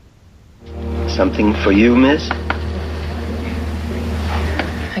Something for you, miss? I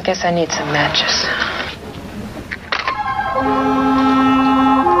guess I need some matches.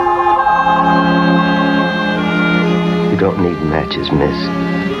 You don't need matches, miss.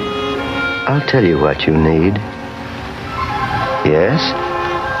 I'll tell you what you need. Yes,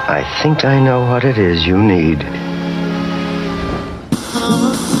 I think I know what it is you need.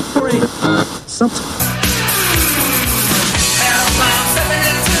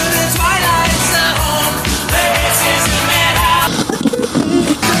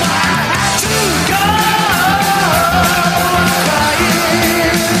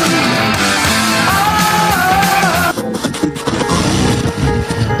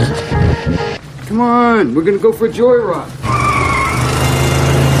 Come on, we're gonna go for a joyride.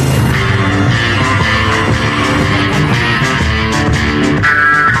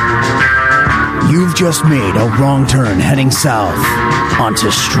 You've just made a wrong turn heading south onto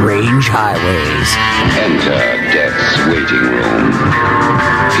strange highways. Enter death's waiting room,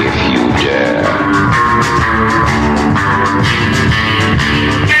 if you dare.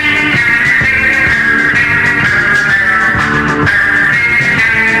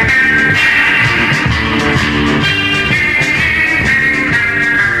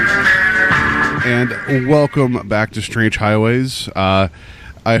 And welcome back to Strange Highways. I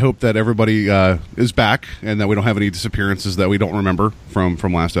hope that everybody is back and that we don't have any disappearances that we don't remember from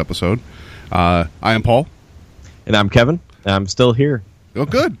last episode. I am Paul, and I'm Kevin. And I'm still here. Oh,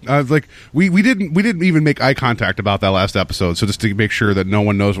 good. We didn't even make eye contact about that last episode, so just to make sure that no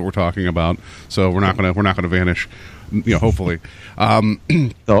one knows what we're talking about. So we're not gonna vanish. Hopefully.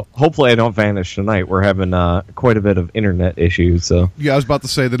 So hopefully I don't vanish tonight. We're having quite a bit of internet issues. So yeah, I was about to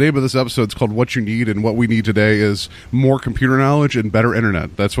say the name of this episode is called "What You Need," and what we need today is more computer knowledge and better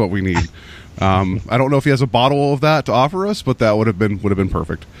internet. That's what we need. I don't know if he has a bottle of that to offer us, but that would have been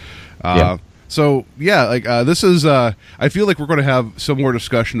perfect. Yeah. So yeah, this is. I feel like we're going to have some more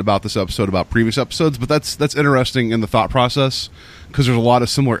discussion about this episode about previous episodes, but that's interesting in the thought process because there's a lot of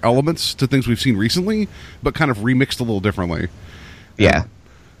similar elements to things we've seen recently, but kind of remixed a little differently. Yeah.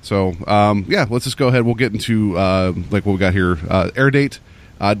 So let's just go ahead. We'll get into what we got here. Air date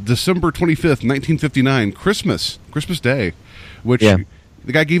December 25th, 1959, Christmas Day, which the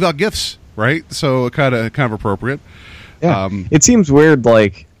guy gave out gifts, right? So kind of appropriate. Yeah. It seems weird.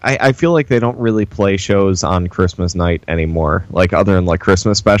 Like I feel like they don't really play shows on Christmas night anymore, like other than like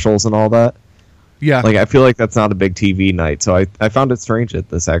Christmas specials and all that. Yeah. Like I feel like that's not a big TV night, so I found it strange that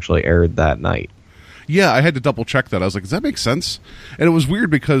this actually aired that night. Yeah, I had to double check that. I was like, does that make sense? And it was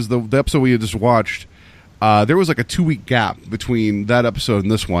weird because the episode we had just watched, there was like a 2-week gap between that episode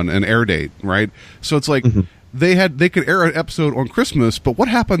and this one, an air date, right? So it's like they could air an episode on Christmas, but what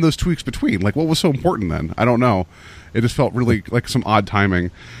happened those 2 weeks between? Like, what was so important then? I don't know. It just felt really like some odd timing.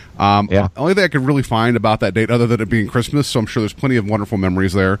 The only thing I could really find about that date, other than it being Christmas, so I'm sure there's plenty of wonderful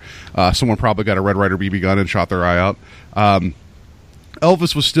memories there. Someone probably got a Red Ryder BB gun and shot their eye out.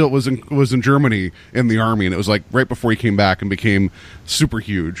 Elvis was in Germany in the army, and it was like right before he came back and became super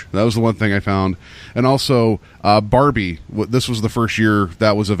huge. That was the one thing I found. And also Barbie. This was the first year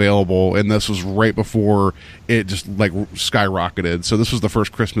that was available, and this was right before it just like skyrocketed. So this was the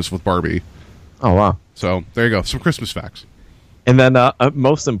first Christmas with Barbie. Oh wow! So there you go, some Christmas facts. And then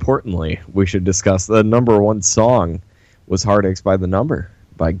most importantly, we should discuss the number one song was "Heartaches by the Number"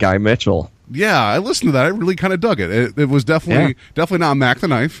 by Guy Mitchell. Yeah, I listened to that. I really kind of dug it. It was definitely not Mac the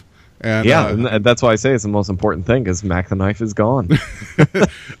Knife. And, and that's why I say it's the most important thing, because Mac the Knife is gone.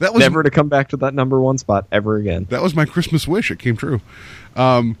 That was never to come back to that number one spot ever again. That was my Christmas wish. It came true.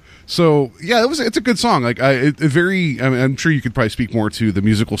 So yeah, it's a good song. Like I'm sure you could probably speak more to the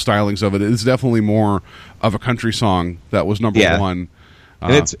musical stylings of it. It's definitely more of a country song that was number one.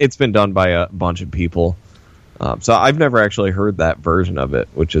 And it's been done by a bunch of people. So I've never actually heard that version of it,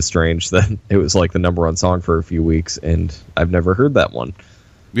 which is strange that it was like the number one song for a few weeks, and I've never heard that one.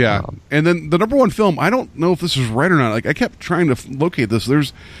 Yeah, and then the number one film, I don't know if this is right or not. Like I kept trying to locate this.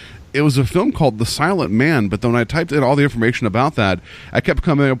 It was a film called The Silent Man, but then when I typed in all the information about that, I kept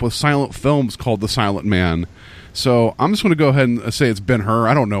coming up with silent films called The Silent Man. So I'm just going to go ahead and say it's Ben-Hur.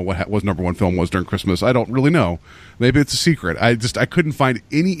 I don't know what was number one film was during Christmas. I don't really know. Maybe it's a secret. I couldn't find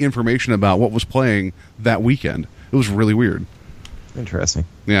any information about what was playing that weekend. It was really weird. Interesting.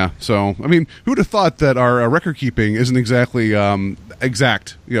 Yeah. So, I mean, who'd have thought that our record keeping isn't exactly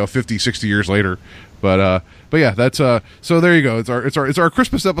exact, 50, 60 years later. But yeah, that's so there you go. It's our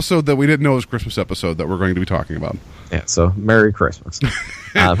Christmas episode that we didn't know was a Christmas episode that we're going to be talking about. Yeah, so Merry Christmas.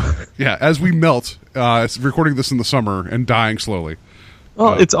 Yeah, as we melt, recording this in the summer and dying slowly.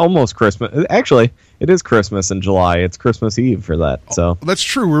 Well, it's almost Christmas. Actually, it is Christmas in July. It's Christmas Eve for that. So That's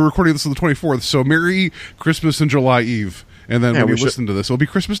true. We're recording this on the 24th, so Merry Christmas and July Eve. And then when you listen to this, it'll be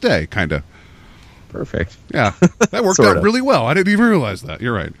Christmas Day, kind of. Perfect. Yeah, that worked out really well. I didn't even realize that.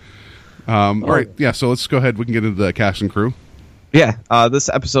 You're right. All right, yeah, so let's go ahead. We can get into the cast and crew. Yeah, this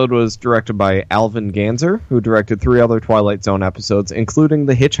episode was directed by Alvin Ganzer, who directed 3 other Twilight Zone episodes, including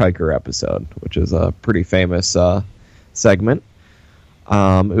the Hitchhiker episode, which is a pretty famous segment.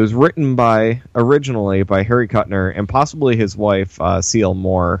 It was written originally by Harry Kuttner and possibly his wife, C.L.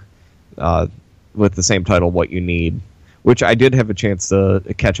 Moore, with the same title, What You Need, which I did have a chance to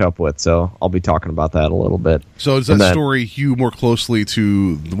catch up with, so I'll be talking about that a little bit. So does that story hew more closely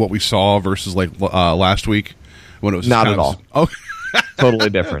to what we saw versus like last week? When it was not at all. Oh, totally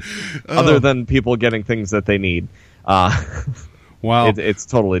different. Other than people getting things that they need. Wow. It's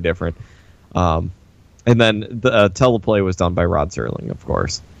totally different. And then the teleplay was done by Rod Serling, of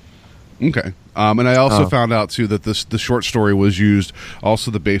course. Okay. And I also found out, too, that the short story was used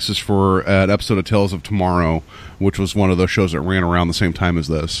also the basis for an episode of Tales of Tomorrow, which was one of those shows that ran around the same time as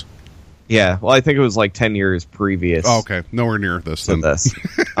this. Yeah. Well, I think it was like 10 years previous. Oh, okay. Nowhere near this, then.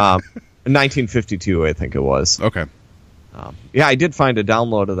 1952, I think it was. Okay. Yeah, I did find a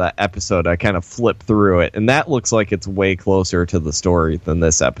download of that episode. I kind of flipped through it, and that looks like it's way closer to the story than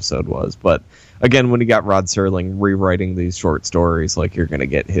this episode was. But again, when you got Rod Serling rewriting these short stories, like, you're going to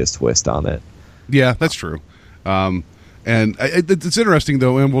get his twist on it. Yeah, that's true. And it's interesting,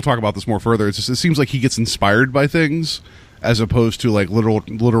 though, and we'll talk about this more further. It seems like he gets inspired by things as opposed to like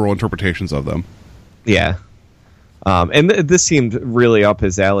literal interpretations of them. Yeah. And this seemed really up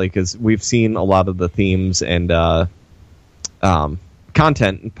his alley because we've seen a lot of the themes and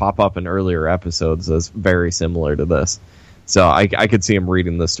content pop up in earlier episodes as very similar to this. So I could see him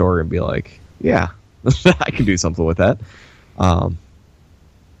reading the story and be like, yeah, I can do something with that.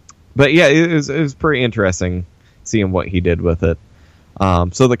 But yeah, it was pretty interesting seeing what he did with it.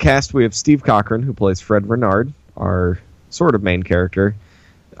 So the cast, we have Steve Cochran, who plays Fred Renard, our sort of main character.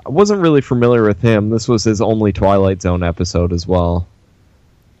 I wasn't really familiar with him. This was his only Twilight Zone episode as well.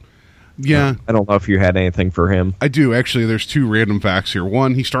 Yeah. I don't know if you had anything for him. I do, actually. There's 2 random facts here.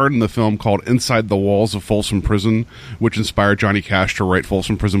 One, he starred in the film called Inside the Walls of Folsom Prison, which inspired Johnny Cash to write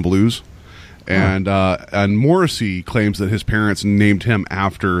Folsom Prison Blues. And Morrissey claims that his parents named him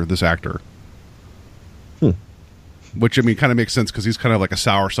after this actor. Which, I mean, kind of makes sense because he's kind of like a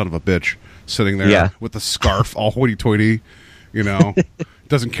sour son of a bitch sitting there with the scarf all hoity-toity, you know.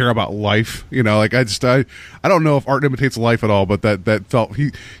 Doesn't care about life, you know. Like I don't know if art imitates life at all, but that felt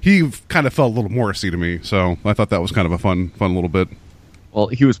he kind of felt a little Morrissey to me. So I thought that was kind of a fun little bit. Well,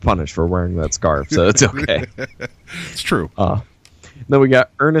 he was punished for wearing that scarf, so it's okay. It's true. Then we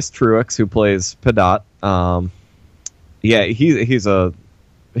got Ernest Truex, who plays Pedot.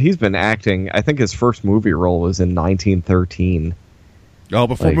 He's been acting. I think his first movie role was in 1913. Oh,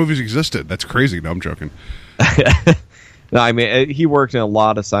 before movies existed. That's crazy. No, I'm joking. No, I mean, he worked in a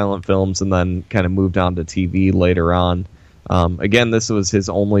lot of silent films and then kind of moved on to TV later on. Again, this was his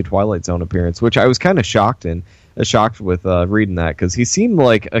only Twilight Zone appearance, which I was kind of shocked with reading that, because he seemed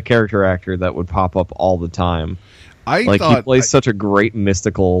like a character actor that would pop up all the time. He plays such a great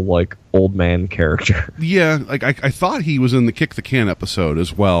mystical, like, old man character. Yeah, like I thought he was in the Kick the Can episode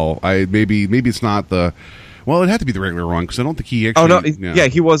as well. Maybe it's not the. Well, it had to be the regular one because I don't think he actually. Oh no, yeah,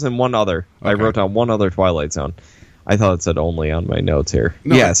 he was in one other. Okay. I wrote down one other Twilight Zone. I thought it said only on my notes here.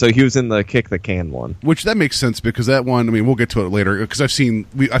 No, yeah, so he was in the Kick the Can one. Which, that makes sense, because that one, I mean, we'll get to it later, because I've seen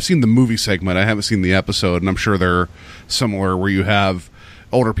the movie segment, I haven't seen the episode, and I'm sure they're similar, where you have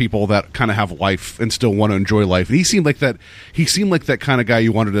older people that kind of have life and still want to enjoy life. And he seemed like that kind of guy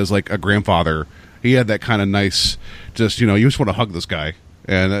you wanted as, like, a grandfather. He had that kind of nice, just, you know, you just want to hug this guy.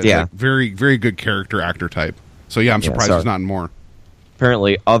 And like, very, very good character actor type. So, yeah, I'm surprised he's not in more.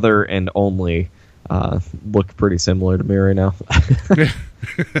 Apparently, other and only look pretty similar to me right now.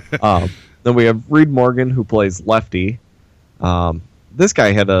 Then we have Reed Morgan, who plays Lefty. This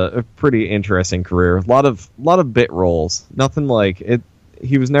guy had a pretty interesting career. A lot of bit roles. Nothing like it.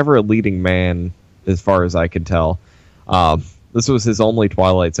 He was never a leading man, as far as I could tell. This was his only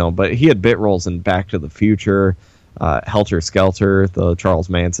Twilight Zone, but he had bit roles in Back to the Future, Helter Skelter, the Charles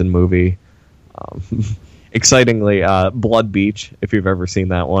Manson movie. Excitingly, Blood Beach, if you've ever seen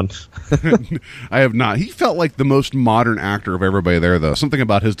that one. I have not. He felt like the most modern actor of everybody there, though. Something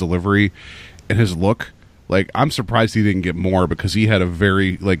about his delivery and his look. Like, I'm surprised he didn't get more, because he had a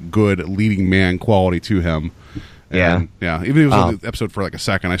very, like, good leading man quality to him. And, yeah. Even if he was on the episode for like a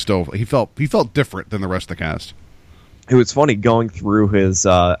second, he felt different than the rest of the cast. It was funny going through his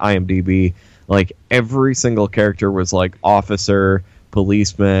IMDb. Like, every single character was like officer,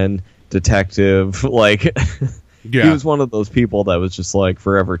 policeman, detective. Like, Yeah. he was one of those people that was just like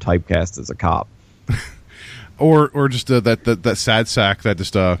forever typecast as a cop. Or just that sad sack that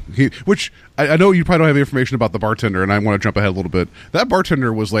just which I know you probably don't have the information about the bartender, and I want to jump ahead a little bit. That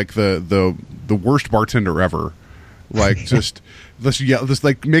bartender was like the worst bartender ever. Like just this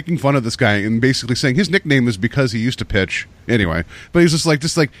like making fun of this guy and basically saying his nickname is because he used to pitch anyway. But he's just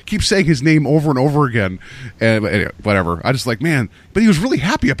like keep saying his name over and over again, and anyway, whatever. I just like, man, but he was really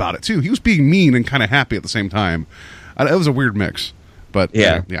happy about it too. He was being mean and kind of happy at the same time. It was a weird mix. But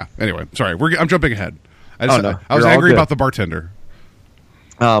yeah. Anyway, sorry, I'm jumping ahead. I was angry about the bartender.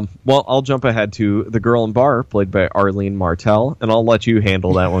 Well, I'll jump ahead to the girl in bar, played by Arlene Martell, and I'll let you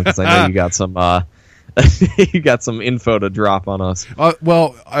handle that one because I know you got some you got some info to drop on us.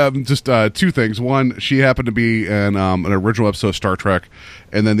 Just two things. One, she happened to be in an original episode of Star Trek,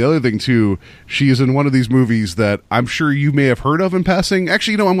 and then the other thing too, she is in one of these movies that I'm sure you may have heard of in passing.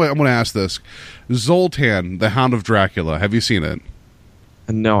 Actually, I'm going to ask this: Zoltan, the Hound of Dracula. Have you seen it?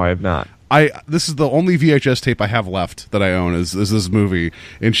 No, I have not. This is the only VHS tape I have left that I own is this movie,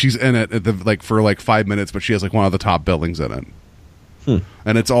 and she's in it for 5 minutes, but she has one of the top billings in it.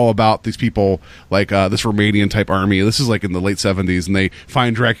 And it's all about these people this Romanian type army. This is in the late 70s, and they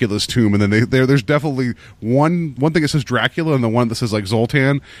find Dracula's tomb, and then there's definitely one thing that says Dracula and the one that says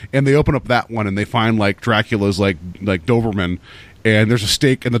Zoltan, and they open up that one and they find Dracula's Doberman. And there's a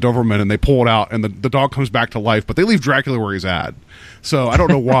stake in the Doberman, and they pull it out, and the dog comes back to life, but they leave Dracula where he's at. So I don't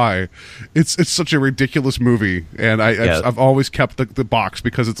know why. It's such a ridiculous movie, and I've always kept the box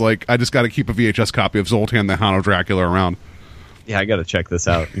because it's I just got to keep a VHS copy of Zoltan, the Hound of Dracula around. Yeah, I got to check this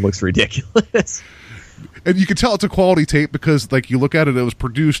out. It looks ridiculous. And you can tell it's a quality tape because you look at it, it was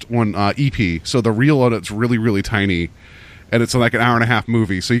produced on EP, so the reel on it's really, really tiny. And it's an hour and a half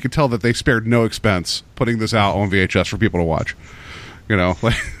movie, so you can tell that they spared no expense putting this out on VHS for people to watch.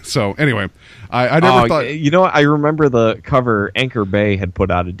 So anyway, I never thought. You know what? I remember the cover. Anchor Bay had put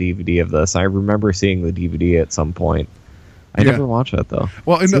out a DVD of this. I remember seeing the DVD at some point. I never watched that though.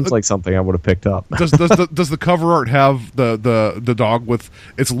 Well, it seems like something I would have picked up. Does the cover art have the dog with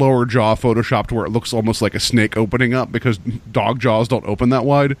its lower jaw photoshopped where it looks almost like a snake opening up because dog jaws don't open that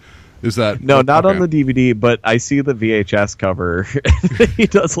wide? Is that no? Not on the DVD, but I see the VHS cover. He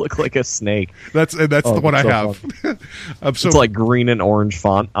does look like a snake. That's the one I have. It's green and orange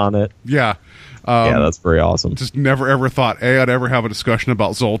font on it. Yeah. That's very awesome. Just never ever thought I'd ever have a discussion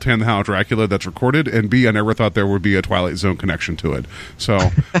about Zoltan the Hound of Dracula that's recorded, and B, I never thought there would be a Twilight Zone connection to it. So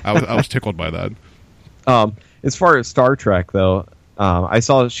I was tickled by that. As far as Star Trek, though, I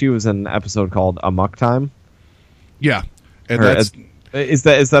saw she was in an episode called Amok Time. Yeah, and is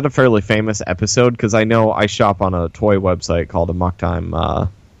that a fairly famous episode? Because I know I shop on a toy website called Amok Time.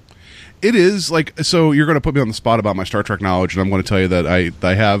 It is so you're going to put me on the spot about my Star Trek knowledge, and I'm going to tell you that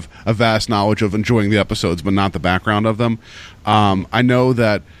I have a vast knowledge of enjoying the episodes, but not the background of them. I know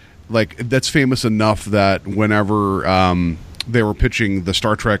that that's famous enough that whenever they were pitching the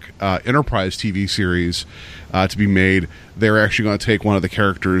Star Trek Enterprise TV series to be made, they were actually going to take one of the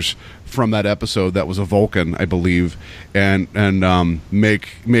characters from that episode that was a Vulcan, I believe, and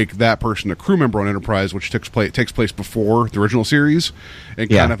make that person a crew member on Enterprise, which takes place before the original series, and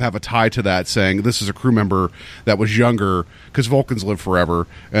kind of have a tie to that, saying this is a crew member that was younger, because Vulcans live forever,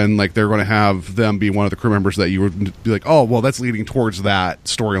 and they're going to have them be one of the crew members that you would be oh, well, that's leading towards that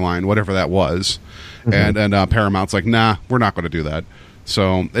storyline, whatever that was. Mm-hmm. And Paramount's nah, we're not going to do that.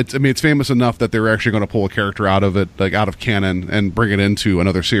 So it's famous enough that they were actually going to pull a character out of it, out of canon, and bring it into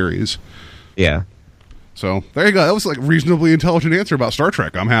another series. Yeah. So there you go. That was a reasonably intelligent answer about Star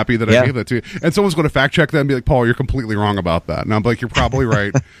Trek. I'm happy that I gave that to you. And someone's going to fact check that and be Paul, you're completely wrong about that. And I'm you're probably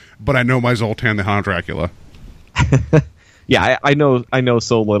right, but I know my Zoltan the Hound of Dracula. Yeah, I know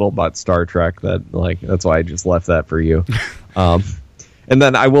so little about Star Trek that that's why I just left that for you. And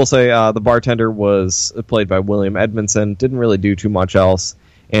then I will say the bartender was played by William Edmondson. Didn't really do too much else.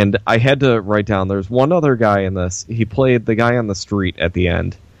 And I had to write down, there's one other guy in this. He played the guy on the street at the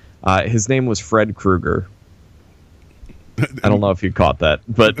end. His name was Fred Krueger. I don't know if you caught that,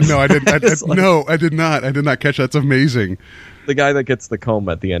 but no, I didn't. No, I did not. I did not catch that. That's amazing. The guy that gets the comb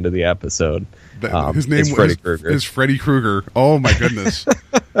at the end of the episode. His name is Freddy Krueger. Is Freddy Krueger. Oh my goodness.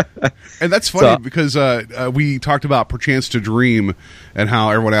 And that's funny because we talked about Perchance to Dream and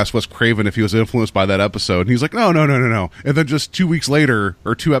how everyone asked Wes Craven if he was influenced by that episode, and he's like, no. And then just 2 weeks later,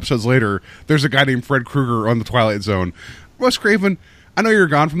 or 2 episodes later, there's a guy named Fred Krueger on the Twilight Zone. Wes Craven, I know you're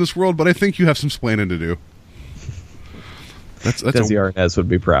gone from this world, but I think you have some splaining to do. That's Desi Arnaz would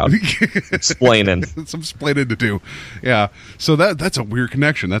be proud. Explaining. Some splaining to do. Yeah. So that's a weird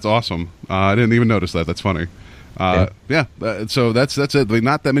connection. That's awesome. I didn't even notice that. That's funny. So that's it. Like,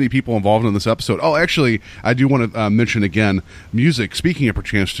 not that many people involved in this episode. Oh, actually, I do want to mention again, music. Speaking of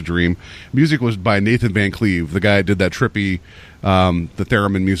Perchance to Dream, music was by Nathan Van Cleve, the guy who did that trippy, the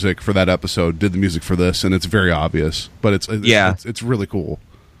theremin music for that episode. Did the music for this, and it's very obvious, but it's really cool.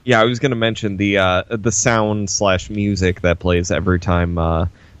 Yeah, I was going to mention the sound / music that plays every time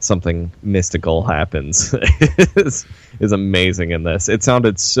something mystical happens is amazing in this. It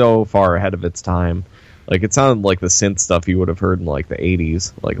sounded so far ahead of its time. Like, it sounded like the synth stuff you would have heard in, like, the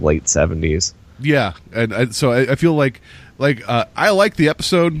 80s, like, late 70s. Yeah, and so I feel like I liked the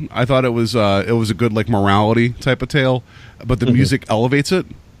episode. I thought it was a good, like, morality type of tale, but the music elevates it.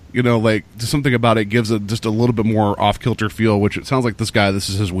 You know, like, just something about it gives it just a little bit more off-kilter feel, which it sounds like this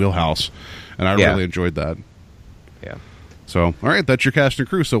is his wheelhouse, and I really enjoyed that. Yeah. So, all right, that's your cast and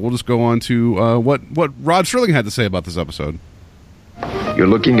crew, so we'll just go on to what Rod Serling had to say about this episode. You're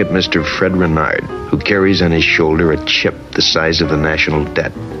looking at Mr. Fred Renard, who carries on his shoulder a chip the size of the national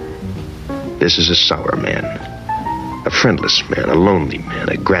debt. This is a sour man, a friendless man, a lonely man,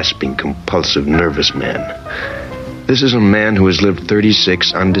 a grasping, compulsive, nervous man. This is a man who has lived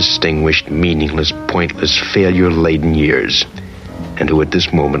 36 undistinguished, meaningless, pointless, failure-laden years, and who at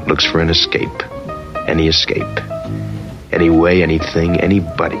this moment looks for an escape. Any escape. Any way, anything,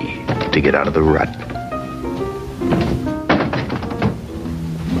 anybody to get out of the rut.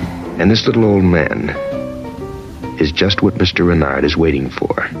 And this little old man is just what Mr. Renard is waiting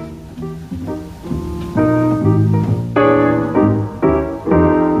for.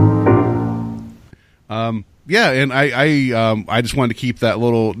 Yeah, and I just wanted to keep that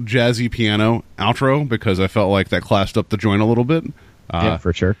little jazzy piano outro because I felt like that classed up the joint a little bit. Yeah,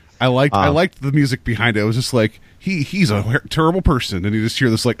 for sure. I liked the music behind it. It was just like he's a terrible person, and you just hear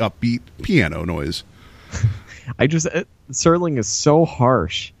this like upbeat piano noise. Serling is so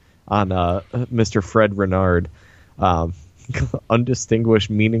harsh on Mr. Fred Renard. Undistinguished,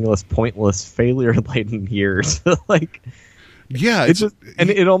 meaningless, pointless, failure-laden years. Like, yeah,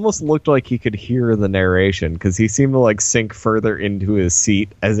 it almost looked like he could hear the narration because he seemed to like sink further into his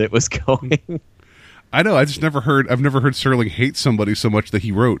seat as it was going. I know. I've never heard Serling hate somebody so much that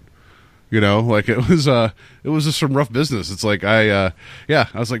he wrote. You know, like it was just some rough business. It's like I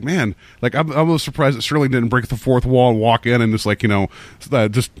was like, man, like I'm almost surprised that Serling didn't break the fourth wall and walk in and just like, you know,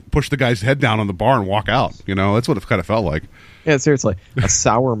 just push the guy's head down on the bar and walk out. You know, that's what it kind of felt like. Yeah, seriously, a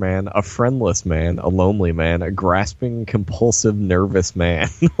sour man, a friendless man, a lonely man, a grasping, compulsive, nervous man.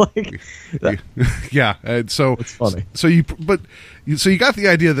 Like, yeah, and so it's funny. So you got the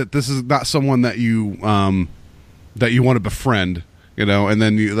idea that this is not someone that you want to befriend. You know, and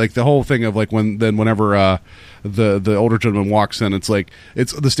then you like the whole thing of like whenever the older gentleman walks in, it's like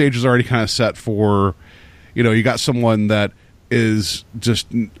the stage is already kind of set for, you know, you got someone that is just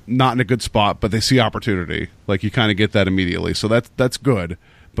not in a good spot, but they see opportunity. Like you kind of get that immediately, so that's good.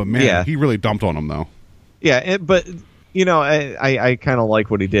 But man, he really dumped on him though. Yeah, but you know, I kind of like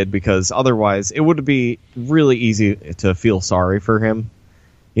what he did because otherwise it would be really easy to feel sorry for him.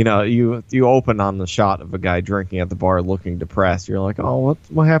 You know, you open on the shot of a guy drinking at the bar looking depressed. You're like, oh,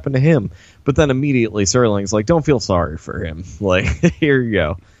 what happened to him? But then immediately Serling's like, don't feel sorry for him. Like, here you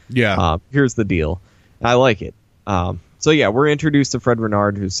go. Yeah. Here's the deal. I like it. So, yeah, we're introduced to Fred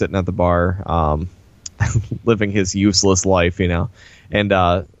Renard, who's sitting at the bar, living his useless life, you know. And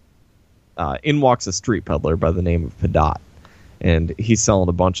in walks a street peddler by the name of Pedot. And he's selling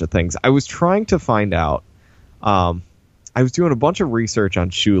a bunch of things. I was trying to find out... I was doing a bunch of research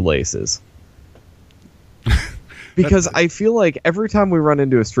on shoelaces because I feel like every time we run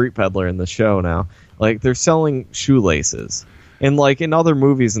into a street peddler in the show now, like they're selling shoelaces, and like in other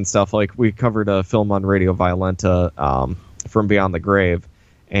movies and stuff, like we covered a film on Radio Violenta, From Beyond the Grave,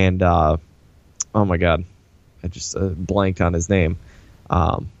 and oh my god, I just blanked on his name,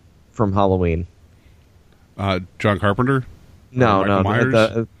 from Halloween. John Carpenter? No.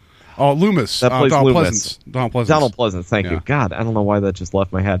 Loomis. That plays Donald Loomis. Pleasance. Donald Pleasance, thank you. God, I don't know why that just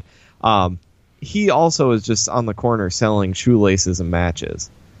left my head. He also is just on the corner selling shoelaces and matches.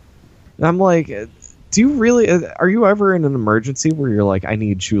 And I'm like, are you ever in an emergency where you're like, I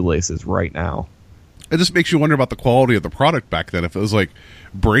need shoelaces right now? It just makes you wonder about the quality of the product back then, if it was like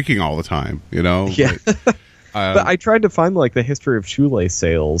breaking all the time, you know? Yeah. But I tried to find like the history of shoelace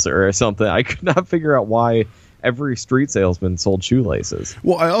sales or something. I could not figure out why every street salesman sold shoelaces.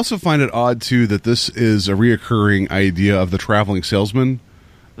 Well, I also find it odd, too, that this is a reoccurring idea of the traveling salesman.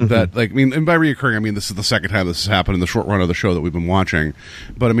 That, like, I mean, and by reoccurring, I mean this is the second time this has happened in the short run of the show that we've been watching.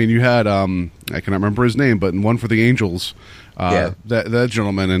 But I mean, you had I cannot remember his name, but in One for the Angels, that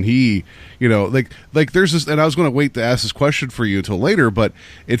gentleman, and he, you know, like there's this, and I was going to wait to ask this question for you until later, but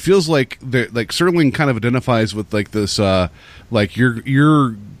it feels like Serling kind of identifies with like this, like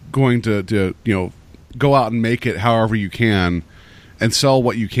you're going to you know, go out and make it however you can, and sell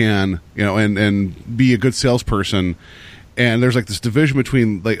what you can, you know, and be a good salesperson. And there's like this division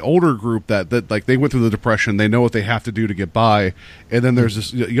between the older group that like they went through the Depression, they know what they have to do to get by, and then there's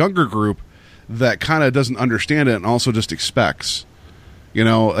this younger group that kind of doesn't understand it and also just expects, you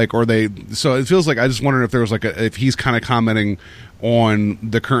know, like, or they. So it feels like, I just wondered if there was like if he's kind of commenting on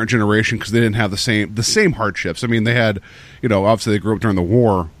the current generation because they didn't have the same hardships. I mean, they had, you know, obviously they grew up during the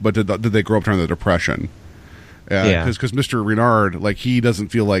war, but did they grow up during the Depression? Because Mr. Renard, like, he doesn't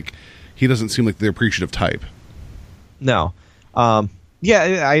seem like the appreciative type. No. I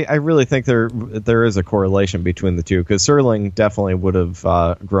really think there is a correlation between the two, because Serling definitely would have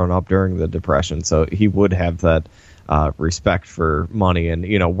grown up during the Depression, so he would have that respect for money and,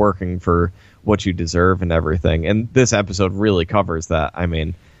 you know, working for what you deserve and everything. And this episode really covers that. I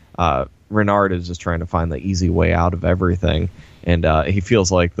mean, Renard is just trying to find the easy way out of everything, and he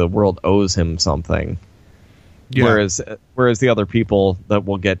feels like the world owes him something. Yeah. Whereas the other people that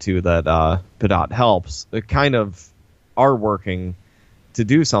we'll get to that Pedot helps, they kind of are working to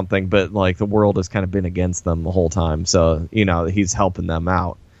do something, but like the world has kind of been against them the whole time. So, you know, he's helping them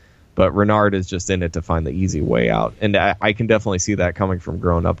out. But Renard is just in it to find the easy way out. And I can definitely see that coming from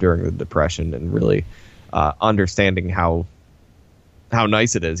growing up during the Depression and really understanding how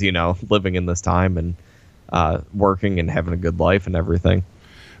nice it is, you know, living in this time and working and having a good life and everything.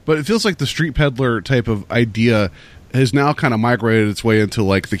 But it feels like the street peddler type of idea has now kind of migrated its way into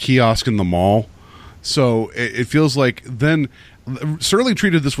like the kiosk in the mall. So it feels like then Serling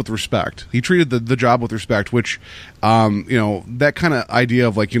treated this with respect. He treated the job with respect, which, you know, that kind of idea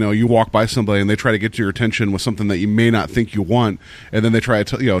of like, you know, you walk by somebody and they try to get your attention with something that you may not think you want, and then they try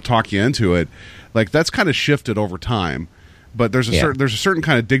to, you know, talk you into it. Like, that's kind of shifted over time. But there's a certain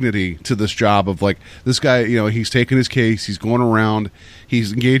kind of dignity to this job of like, this guy, you know, he's taking his case, he's going around,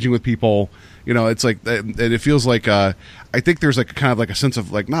 he's engaging with people. You know, it's like, and it feels like, I think there's like kind of like a sense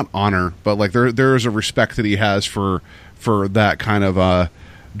of like, not honor, but like there is a respect that he has for that kind of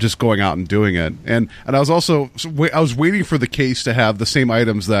just going out and doing it. And I was also, I was waiting for the case to have the same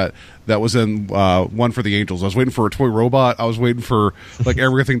items that was in One for the Angels. I was waiting for a toy robot. I was waiting for like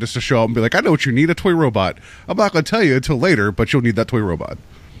everything just to show up and be like, I know what you need, a toy robot. I'm not going to tell you until later, but you'll need that toy robot.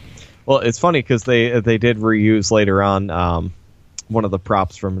 Well, it's funny because they did reuse later on one of the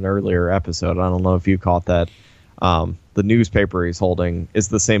props from an earlier episode. I don't know if you caught that. The newspaper he's holding is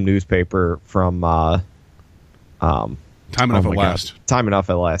the same newspaper from Time Enough at Last. Time Enough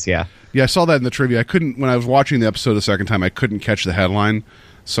at Last, yeah. Yeah, I saw that in the trivia. I couldn't, when I was watching the episode the second time, I couldn't catch the headline.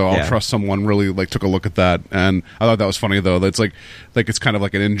 So I'll trust someone really like took a look at that. And I thought that was funny, though. That's like it's kind of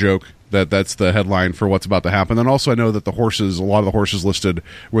like an in-joke that's the headline for what's about to happen. And also I know that a lot of the horses listed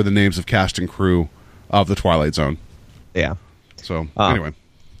were the names of cast and crew of the Twilight Zone. Yeah. So, anyway.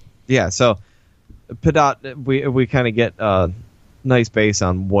 Yeah, so Pedot, we kind of get nice base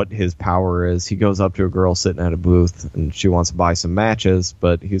on what his power is. He goes up to a girl sitting at a booth, and she wants to buy some matches,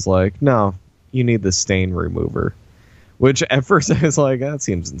 but he's like, no, you need the stain remover. Which, at first, I was like, that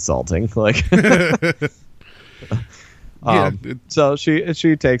seems insulting. Like, so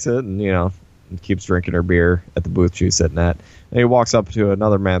she takes it and, you know, keeps drinking her beer at the booth she's sitting at. And he walks up to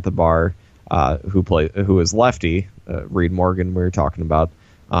another man at the bar who is Lefty, Reed Morgan we were talking about,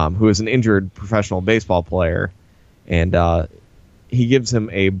 who is an injured professional baseball player, and he gives him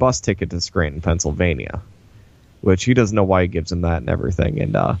a bus ticket to Scranton, Pennsylvania, which he doesn't know why he gives him that and everything.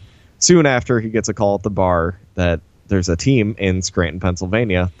 And soon after, he gets a call at the bar that there's a team in Scranton,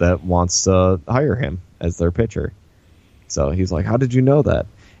 Pennsylvania that wants to hire him as their pitcher. So he's like, how did you know that?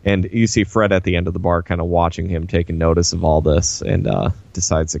 And you see Fred at the end of the bar kind of watching him, taking notice of all this, and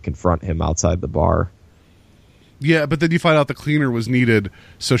decides to confront him outside the bar. Yeah, but then you find out the cleaner was needed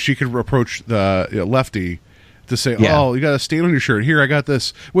so she could approach the Lefty to say, oh, you got a stain on your shirt. Here, I got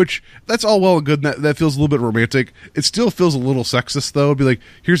this. Which, that's all well and good. And that feels a little bit romantic. It still feels a little sexist, though. It'd be like,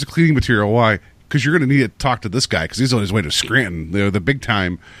 here's the cleaning material. Why? Because you're going to need to talk to this guy because he's on his way to Scranton, the big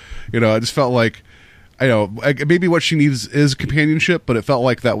time. You know, I just felt like, I know, maybe what she needs is companionship, but it felt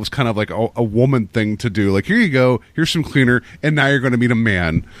like that was kind of like a woman thing to do. Like, here you go, here's some cleaner, and now you're going to meet a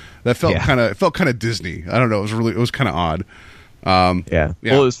man. That felt kind of Disney. I don't know. It was kind of odd, Yeah.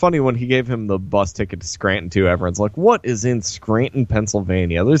 Well, it was funny when he gave him the bus ticket to Scranton, too. Everyone's like, what is in Scranton,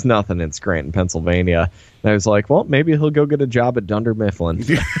 Pennsylvania? There's nothing in Scranton, Pennsylvania. And I was like, well, maybe he'll go get a job at Dunder Mifflin.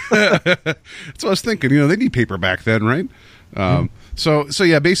 That's what I was thinking. They need paper back then, right? So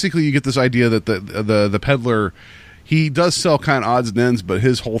yeah, basically you get this idea that the peddler, he does sell kind of odds and ends, but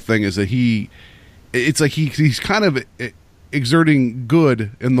his whole thing is that he's kind of exerting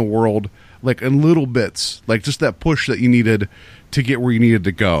good in the world, like in little bits, like just that push that you needed to get where you needed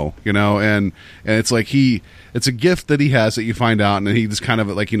to go, and it's like it's a gift that he has that you find out, and he just kind of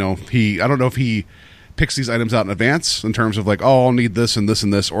like, I don't know if he picks these items out in advance in terms of like, oh, I'll need this and this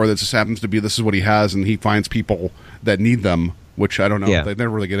and this, or that just happens to be this is what he has, and he finds people that need them, which I don't know. Yeah. They never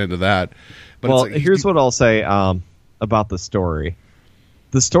really get into that. But well, here's what I'll say about the story.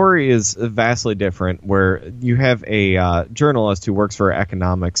 The story is vastly different, where you have a journalist who works for an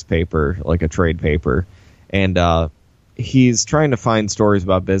economics paper, like a trade paper, and he's trying to find stories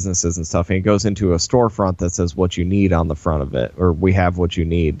about businesses and stuff, and he goes into a storefront that says what you need on the front of it, or we have what you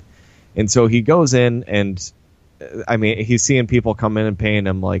need. And so he goes in, and he's seeing people come in and paying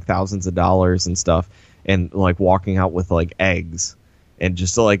him like thousands of dollars and stuff, and like walking out with like eggs and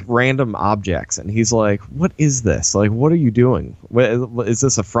just like random objects, and he's like, what is this? Like, what are you doing? Is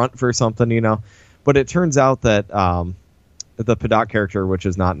this a front for something, But it turns out that the Padot character, which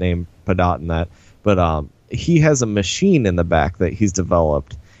is not named Padot in that, but he has a machine in the back that he's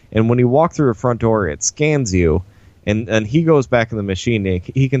developed, and when you walk through a front door, it scans you, and he goes back in the machine, and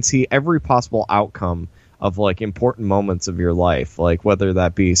he can see every possible outcome of like important moments of your life, like whether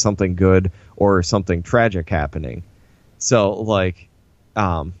that be something good or something tragic happening. So like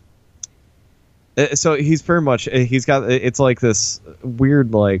so he's very much, he's got, it's like this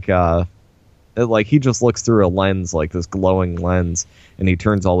weird like he just looks through a lens, like this glowing lens, and he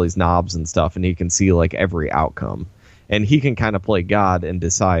turns all these knobs and stuff, and he can see like every outcome, and he can kind of play God and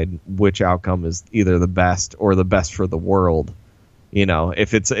decide which outcome is either the best or the best for the world.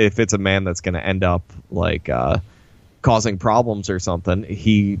 If it's a man that's going to end up like causing problems or something,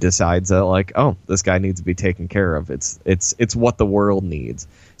 he decides that like, oh, this guy needs to be taken care of. It's what the world needs.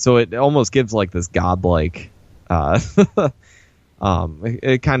 So it almost gives like this godlike kind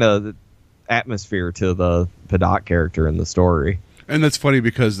of atmosphere to the Padot character in the story. And that's funny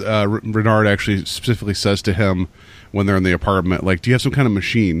because Renard actually specifically says to him when they're in the apartment, like, do you have some kind of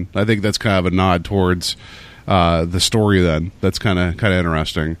machine? I think that's kind of a nod towards the story then. That's kind of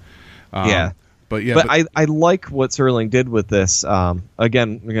interesting. Yeah. But I like what Serling did with this.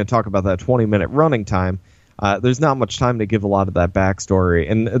 Again, we're going to talk about that 20-minute running time. There's not much time to give a lot of that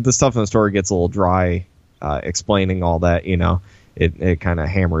backstory, and the stuff in the story gets a little dry explaining all that, It kind of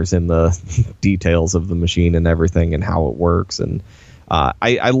hammers in the details of the machine and everything and how it works. And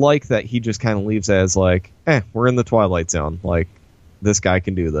I like that he just kind of leaves it as like, we're in the Twilight Zone. Like, this guy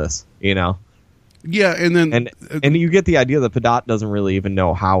can do this, Yeah, and then and you get the idea that Padot doesn't really even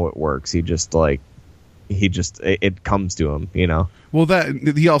know how it works. He just it comes to him, Well,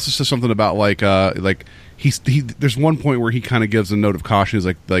 that he also says something about like there's one point where he kind of gives a note of caution. He's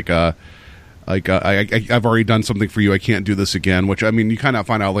I've already done something for you. I can't do this again. Which, you kind of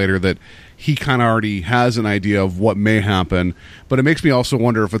find out later that he kind of already has an idea of what may happen. But it makes me also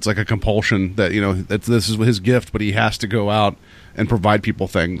wonder if it's like a compulsion that that this is his gift, but he has to go out and provide people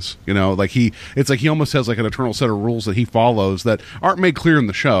things. It's like he almost has like an eternal set of rules that he follows that aren't made clear in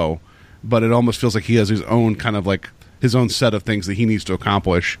the show, but it almost feels like he has his own kind of like his own set of things that he needs to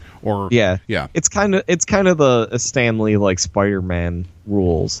accomplish. Or yeah. It's kind of the Stan Lee like Spider-Man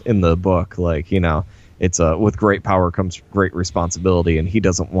rules in the book. Like, it's with great power comes great responsibility, and he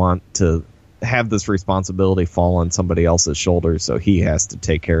doesn't want to have this responsibility fall on somebody else's shoulders, so he has to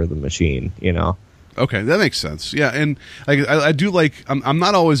take care of the machine. Okay, that makes sense. Yeah, and I do like. I'm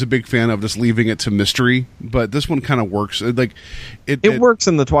not always a big fan of just leaving it to mystery, but this one kind of works. It works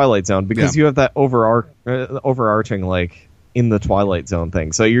in the Twilight Zone because you have that overarching like in the Twilight Zone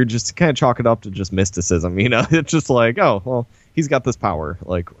thing. So you're just kind of chalk it up to just mysticism. It's just like, oh well, he's got this power.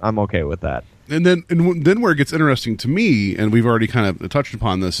 Like, I'm okay with that. And then where it gets interesting to me, and we've already kind of touched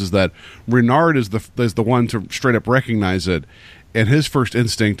upon this, is that Renard is the one to straight up recognize it, and his first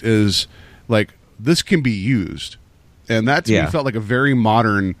instinct is like, this can be used. And that to me felt like a very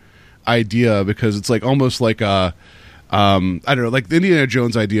modern idea, because it's like almost like a I don't know, like the Indiana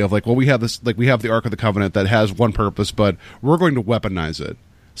Jones idea of like, well, we have the Ark of the Covenant that has one purpose, but we're going to weaponize it.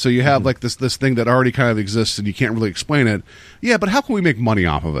 So you have like this thing that already kind of exists and you can't really explain it. Yeah, but how can we make money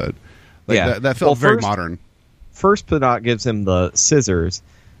off of it? Like that felt very modern. First, Padot gives him the scissors.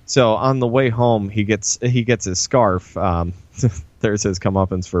 So on the way home, he gets his scarf. There's his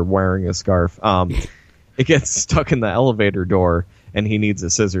comeuppance for wearing a scarf. it gets stuck in the elevator door, and he needs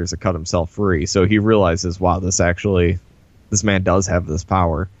the scissors to cut himself free. So he realizes, wow, this man does have this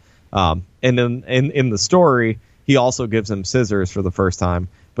power. And in the story, he also gives him scissors for the first time.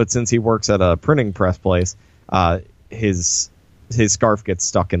 But since he works at a printing press place, his scarf gets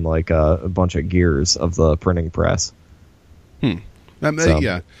stuck in like a bunch of gears of the printing press.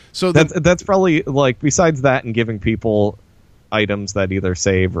 Yeah. So that's probably, like, besides that and giving people items that either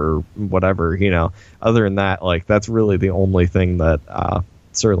save or whatever, other than that, like, that's really the only thing that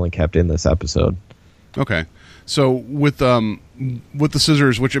Serling kept in this episode. Okay. So with the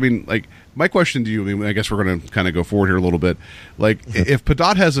scissors, which, I mean, like, my question to you, I mean, I guess we're going to kind of go forward here a little bit. Like, if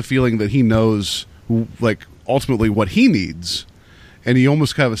Padat has a feeling that he knows, like, ultimately what he needs, and he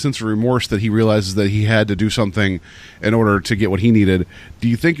almost kind of a sense of remorse that he realizes that he had to do something in order to get what he needed, do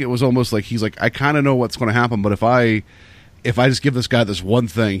you think it was almost like he's like, I kind of know what's going to happen, but if I just give this guy this one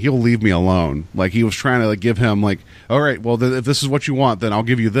thing, he'll leave me alone? Like, he was trying to, like, give him, like, all right, well, if this is what you want, then I'll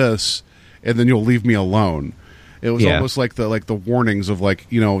give you this, and then you'll leave me alone. It was almost like the warnings of, like,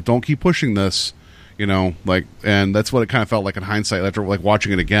 don't keep pushing this, like, and that's what it kind of felt like in hindsight after, like,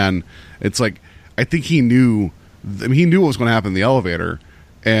 watching it again. It's like, I think he knew what was going to happen in the elevator,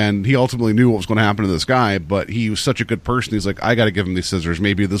 and he ultimately knew what was going to happen to this guy, but he was such a good person. He's like, I got to give him these scissors.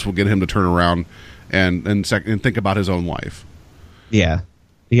 Maybe this will get him to turn around and think about his own life. Yeah.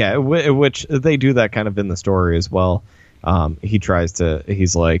 Yeah, which they do that kind of in the story as well.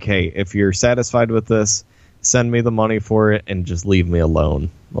 He's like, hey, if you're satisfied with this, send me the money for it and just leave me alone.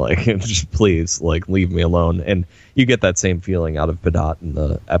 Like, just please, like, leave me alone. And you get that same feeling out of Padat in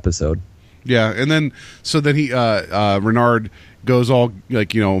the episode. Yeah, and then he Renard goes all, like,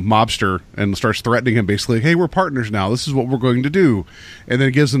 mobster and starts threatening him, basically, hey, we're partners now. This is what we're going to do. And then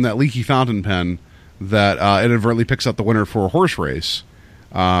it gives him that leaky fountain pen that inadvertently picks out the winner for a horse race.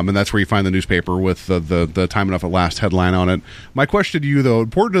 And that's where you find the newspaper with the Time Enough at Last headline on it. My question to you, though,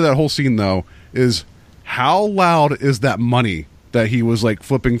 important to that whole scene, though, is how loud is that money that he was, like,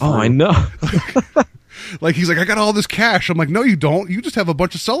 flipping through? Oh, I know. Like, he's like, I got all this cash. I'm like, no, you don't. You just have a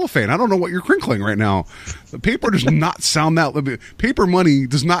bunch of cellophane. I don't know what you're crinkling right now. The paper does not sound that. Paper money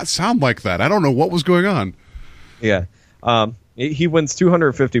does not sound like that. I don't know what was going on. Yeah. He wins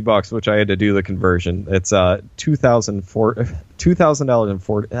 $250, which I had to do the conversion. It's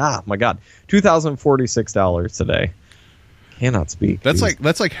 $2,046 today. Cannot speak.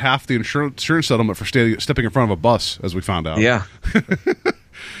 That's like half the insurance settlement for stepping in front of a bus, as we found out. Yeah.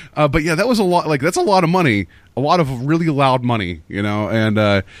 But yeah, that was a lot. Like, that's a lot of money, a lot of really loud money, and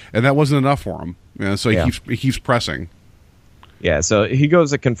that wasn't enough for him. So he keeps pressing. Yeah. So he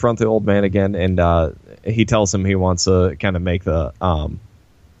goes to confront the old man again, and he tells him he wants to kind of make the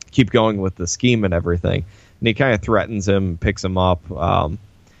keep going with the scheme and everything. And he kind of threatens him, picks him up, and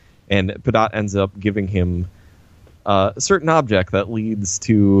Padat ends up giving him a certain object that leads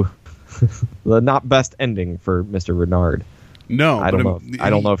to the not best ending for Mr. Renard. No, I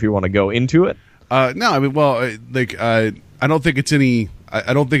don't know if you want to go into it. No, I mean, well, I don't think it's any.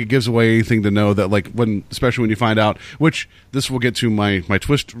 I don't think it gives away anything to know that, like, especially when you find out, which this will get to my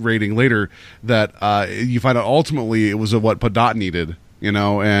twist rating later, that you find out ultimately it was what Padat needed,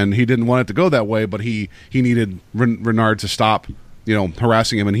 and he didn't want it to go that way, but he needed Renard to stop,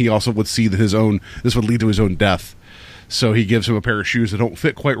 harassing him, and he also would see that this would lead to his own death. So he gives him a pair of shoes that don't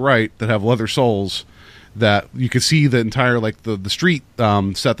fit quite right, that have leather soles, that you could see the entire, like, the street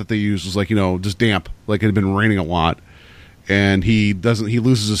set that they used was, like, just damp, like it had been raining a lot, and he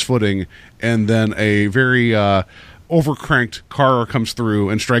loses his footing, and then a very overcranked car comes through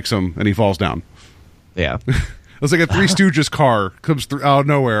and strikes him, and he falls down. Yeah. It's like a Three Stooges car comes through out of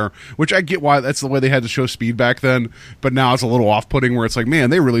nowhere, which I get why that's the way they had to show speed back then, but now it's a little off-putting where it's like, man,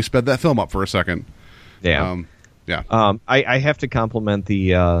 they really sped that film up for a second. Yeah. Yeah. I have to compliment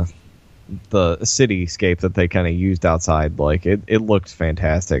the cityscape that they kind of used outside. Like, it looked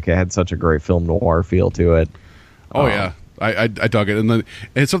fantastic. It had such a great film noir feel to it. Oh yeah, I dug it, and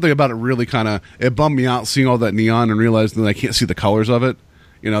something about it really kind of it bummed me out seeing all that neon and realizing that I can't see the colors of it.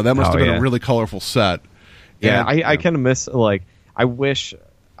 That must have been a really colorful set. Yeah, I kind of miss, like, I wish.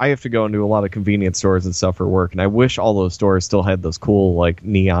 I have to go into a lot of convenience stores and stuff for work, and I wish all those stores still had those cool, like,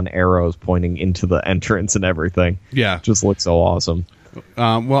 neon arrows pointing into the entrance and everything. Yeah. It just looks so awesome. Well,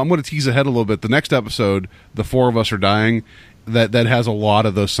 I'm going to tease ahead a little bit. The next episode, The Four of Us Are Dying, that has a lot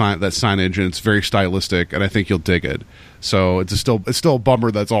of that signage, and it's very stylistic, and I think you'll dig it. So it's still a bummer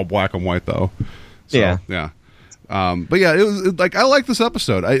that's all black and white, though. So, yeah. But yeah, it was like, I like this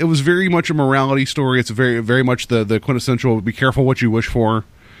episode. It was very much a morality story. It's very, very much the quintessential be careful what you wish for.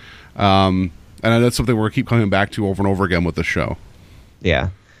 And that's something we're keep coming back to over and over again with the show. Yeah.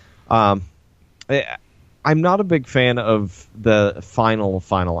 I'm not a big fan of the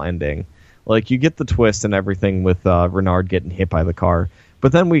final ending. Like, you get the twist and everything with Renard getting hit by the car,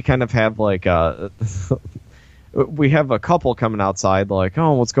 but then we kind of have like we have a couple coming outside like,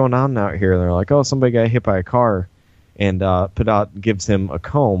 oh, what's going on out here? And they're like, oh, somebody got hit by a car, and Pedot gives him a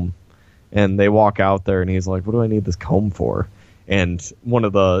comb, and they walk out there, and he's like, what do I need this comb for? And one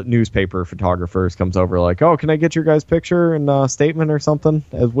of the newspaper photographers comes over like, oh, can I get your guys' picture and statement or something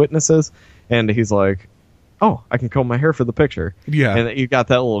as witnesses? And he's like, oh, I can comb my hair for the picture. Yeah. And you got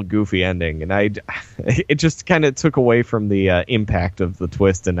that little goofy ending. And it just kind of took away from the impact of the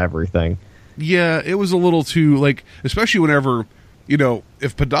twist and everything. Yeah, it was a little too, like, especially whenever,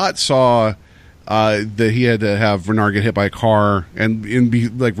 if Pedot saw that he had to have Renard get hit by a car and be,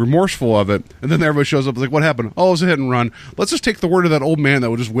 like, remorseful of it, and then everybody shows up like, what happened? Oh, it was a hit and run. Let's just take the word of that old man that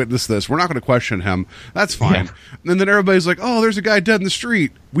would just witness this. We're not going to question him. That's fine. Yeah. And then everybody's like, oh, there's a guy dead in the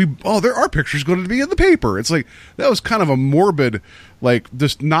street. There are pictures going to be in the paper. It's like, that was kind of a morbid, like,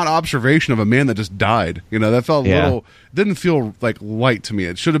 just not observation of a man that just died. That felt a little, didn't feel like light to me.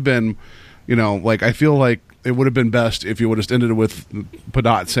 It should have been, like, I feel like it would have been best if you would have just ended it with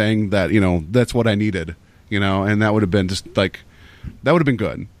Pedot saying that, that's what I needed, and that would have been just like, that would have been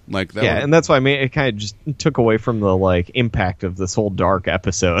good. Like, that and that's why I mean, it kind of just took away from the, like, impact of this whole dark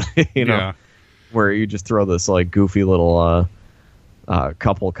episode, where you just throw this, like, goofy little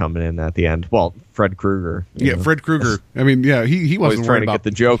couple coming in at the end. Well, Fred Krueger. Fred Krueger. I mean, he wasn't trying to get the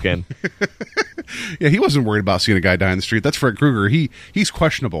joke in. Yeah, he wasn't worried about seeing a guy die in the street. That's Fred Krueger. He's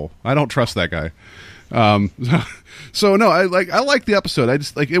questionable. I don't trust that guy. So no, I like the episode. I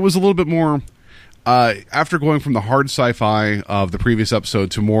just, like, it was a little bit more after going from the hard sci-fi of the previous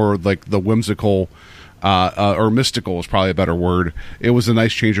episode to more like the whimsical or mystical is probably a better word. It was a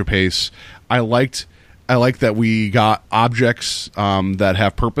nice change of pace. I liked that we got objects that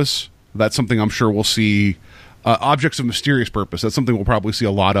have purpose. That's something I'm sure we'll see. Objects of mysterious purpose. That's something we'll probably see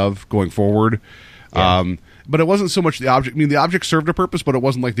a lot of going forward. Yeah. But it wasn't so much the object. I mean, the object served a purpose, but it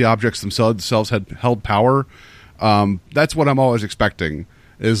wasn't like the objects themselves had held power. That's what I'm always expecting,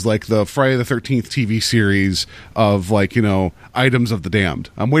 is like the Friday the 13th TV series of, like, items of the damned.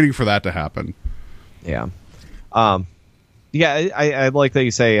 I'm waiting for that to happen. Yeah. I like that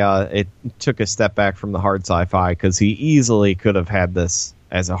you say it took a step back from the hard sci-fi, because he easily could have had this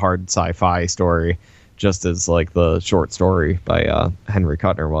as a hard sci-fi story, just as, like, the short story by Henry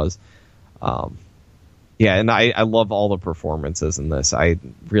Kuttner was. And I love all the performances in this. I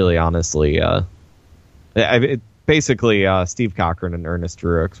really, honestly, basically Steve Cochran and Ernest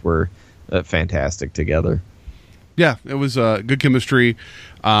Truex were fantastic together. Yeah, it was good chemistry.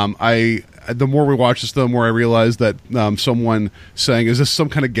 The more we watch this, the more I realize that someone saying, "Is this some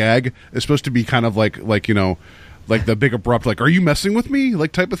kind of gag?" is supposed to be kind of like like the big abrupt, like, "Are you messing with me?"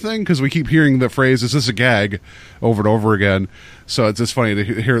 like type of thing, because we keep hearing the phrase, "Is this a gag?" over and over again. So it's just funny to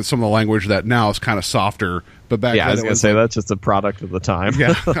hear some of the language that now is kind of softer, but back then I was going to say that's just a product of the time.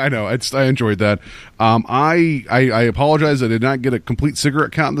 Yeah, I know. I enjoyed that. I apologize. I did not get a complete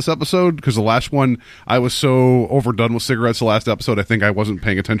cigarette count in this episode, because the last one, I was so overdone with cigarettes the last episode, I think I wasn't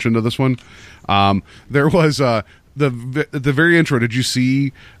paying attention to this one. There was the very intro. Did you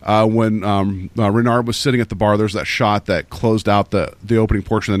see when Renard was sitting at the bar? There's that shot that closed out the opening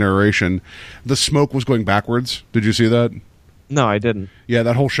portion of the narration. The smoke was going backwards. Did you see that? No, I didn't. Yeah,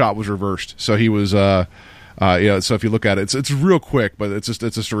 that whole shot was reversed. So he was so if you look at it, it's real quick, but it's just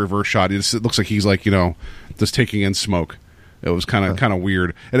a reverse shot. It looks like he's, like, just taking in smoke. It was kind of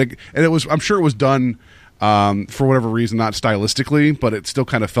weird, and it was, I'm sure it was done for whatever reason, not stylistically, but it still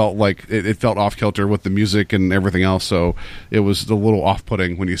kind of felt like it felt off kilter with the music and everything else. So it was a little off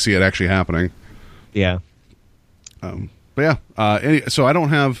putting when you see it actually happening. Yeah. But yeah, so I don't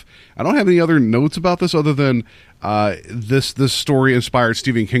have any other notes about this other than this story inspired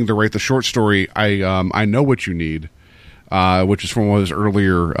Stephen King to write the short story I Know What You Need, which is from one of his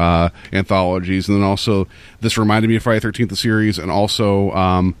earlier anthologies, and then also this reminded me of Friday the 13th the series, and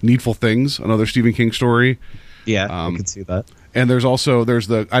also Needful Things, another Stephen King story. Yeah, I can see that. And there's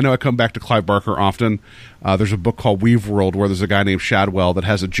I know I come back to Clive Barker often. There's a book called Weave World where there's a guy named Shadwell that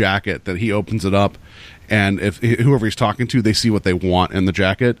has a jacket that he opens it up, and if whoever he's talking to, they see what they want in the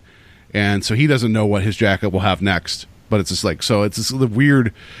jacket, and so he doesn't know what his jacket will have next. But it's just like, so it's this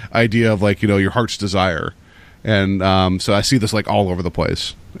weird idea of, like, your heart's desire, and so I see this, like, all over the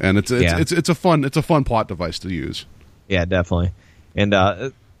place, and it's a fun plot device to use. Yeah, definitely, and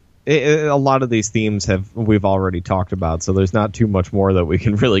a lot of these themes we've already talked about, so there's not too much more that we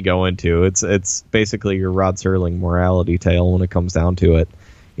can really go into. It's basically your Rod Serling morality tale when it comes down to it,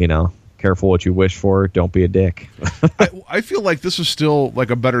 careful what you wish for. Don't be a dick. I feel like this is still like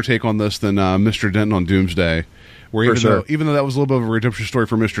a better take on this than Mr. Denton on Doomsday, where even though that was a little bit of a redemption story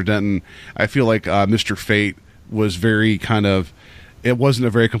for Mr. Denton, I feel like Mr. Fate was very kind of, it wasn't a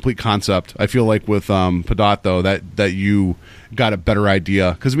very complete concept. I feel like with Padot though, that you got a better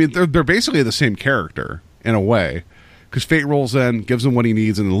idea, because I mean they're basically the same character in a way, because Fate rolls in, gives him what he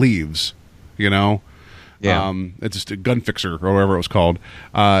needs, and leaves. Yeah. It's just a gun fixer or whatever it was called.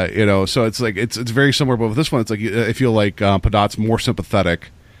 So it's like it's very similar, but with this one, it's like I feel like Padot's more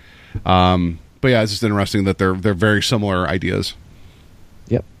sympathetic. But yeah, it's just interesting that they're very similar ideas.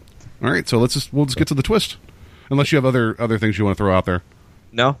 Yep. All right, so we'll just get to the twist. Unless you have other things you want to throw out there.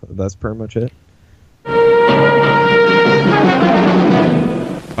 No, that's pretty much it.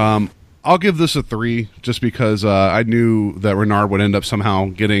 I'll give this a 3 just because I knew that Renard would end up somehow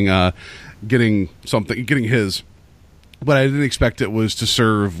getting his, but I didn't expect it was to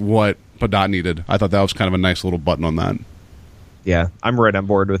serve what Padot needed. I thought that was kind of a nice little button on that. Yeah, I'm right on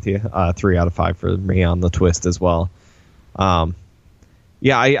board with you. 3 out of 5 for me on the twist as well.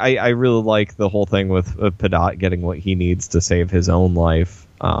 Yeah, I really like the whole thing with Padot getting what he needs to save his own life,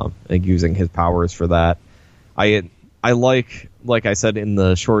 and using his powers for that. I like I said in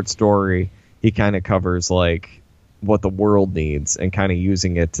the short story, he kind of covers like what the world needs and kind of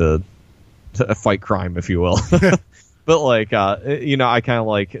using it to fight crime, if you will. But like, I kind of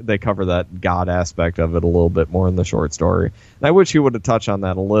like they cover that God aspect of it a little bit more in the short story. And I wish he would have touched on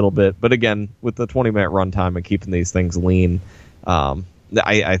that a little bit. But again, with the 20-minute runtime and keeping these things lean,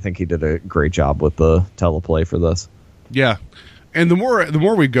 I think he did a great job with the teleplay for this. Yeah. And the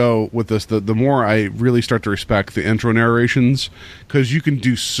more we go with this, the more I really start to respect the intro narrations, because you can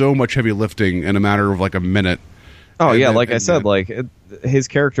do so much heavy lifting in a matter of like a minute. Oh yeah, like I said, his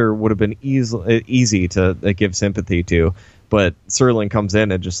character would have been easy to give sympathy to, but Serling comes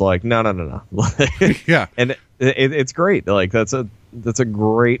in and just like no. Yeah, and it's great. Like that's a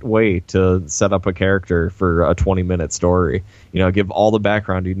great way to set up a character for a 20-minute story. Give all the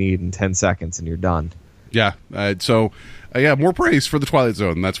background you need in 10 seconds and you're done. Yeah. More praise for the Twilight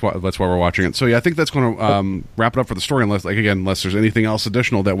Zone. That's why we're watching it. So yeah, I think that's going to wrap it up for the story. Unless there's anything else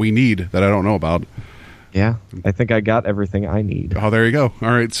additional that we need that I don't know about. Yeah, I think I got everything I need. Oh, there you go.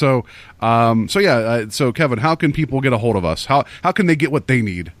 All right. So Kevin, how can people get a hold of us? How can they get what they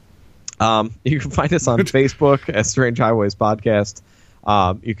need? You can find us on Facebook at Strange Highways Podcast.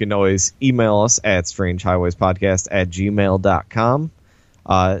 You can always email us at strangehighwayspodcast@gmail.com.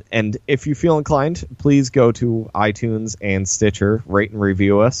 And if you feel inclined, please go to iTunes and Stitcher, rate and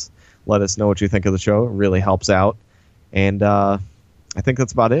review us. Let us know what you think of the show. It really helps out. And I think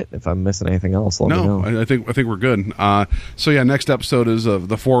that's about it. If I'm missing anything else, let me know. I think we're good. Next episode is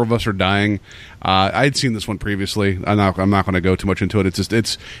The Four of Us Are Dying. I'd seen this one previously. I'm not going to go too much into it.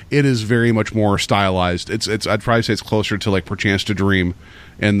 It is very much more stylized. I'd probably say it's closer to like Perchance to Dream,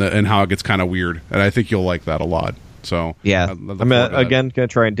 and how it gets kind of weird. And I think you'll like that a lot. So yeah, I'm going to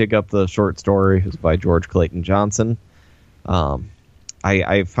try and dig up the short story. It's by George Clayton Johnson.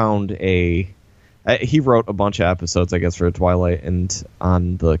 I found he wrote a bunch of episodes, I guess, for Twilight, and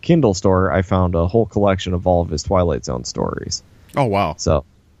on the Kindle store, I found a whole collection of all of his Twilight Zone stories. Oh wow! So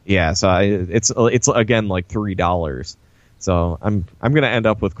yeah, it's again like $3. So I'm going to end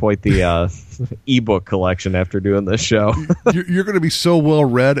up with quite the ebook collection after doing this show. You're going to be so well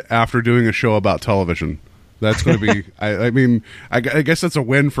read after doing a show about television. That's going to be. I guess that's a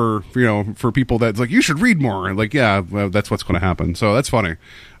win for people that's like, you should read more, and like, yeah, well, that's what's going to happen. So that's funny,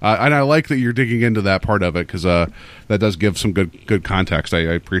 and I like that you're digging into that part of it, because that does give some good context. I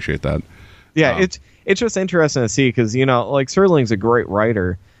appreciate that. Yeah, it's just interesting to see, because like Serling's a great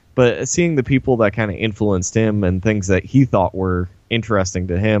writer, but seeing the people that kind of influenced him and things that he thought were interesting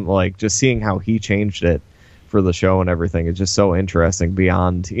to him, like just seeing how he changed it for the show and everything is just so interesting.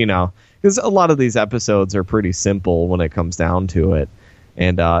 Beyond because a lot of these episodes are pretty simple when it comes down to it,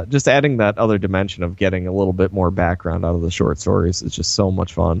 and just adding that other dimension of getting a little bit more background out of the short stories is just so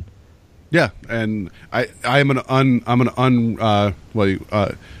much fun. Yeah, and I'm an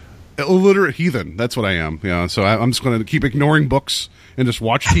illiterate heathen. That's what I am. So I'm just going to keep ignoring books and just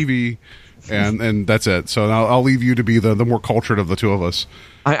watch TV, and that's it. So I'll leave you to be the more cultured of the two of us.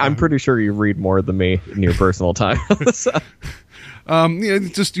 I'm pretty sure you read more than me in your personal time.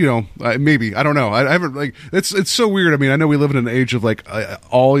 Maybe, I don't know. I haven't, like, it's so weird. I mean, I know we live in an age of like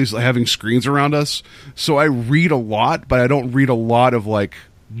always having screens around us, so I read a lot, but I don't read a lot of like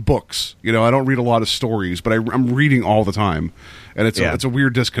books. You know, I don't read a lot of stories, but I'm reading all the time, and it's a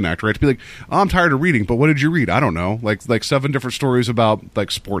weird disconnect, right? To be like, oh, I'm tired of reading, but what did you read? I don't know, like 7 different stories about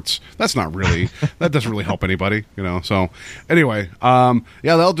like sports. That's not really that doesn't really help anybody, you know. So anyway,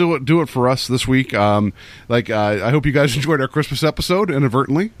 that'll do it for us this week. I hope you guys enjoyed our Christmas episode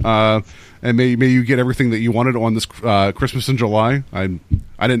inadvertently, and may you get everything that you wanted on this Christmas in July.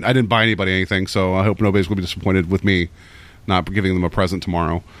 I didn't buy anybody anything, so I hope nobody's going to be disappointed with me not giving them a present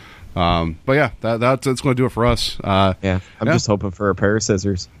tomorrow. But yeah, that's going to do it for us. I'm just hoping for a pair of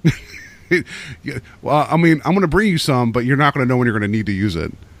scissors. Well, I mean, I'm going to bring you some, but you're not going to know when you're going to need to use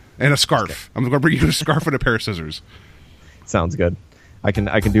it. And a scarf. Okay. I'm going to bring you a scarf and a pair of scissors. Sounds good. I can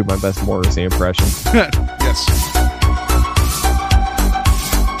do my best Morrissey impression. Yes.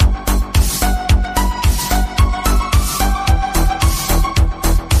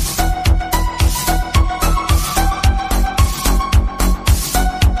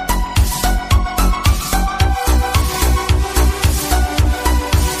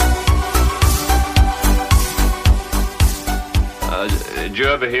 Did you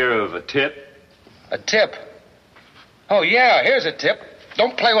ever hear of a tip? A tip? Oh, yeah, here's a tip.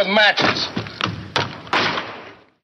 Don't play with matches.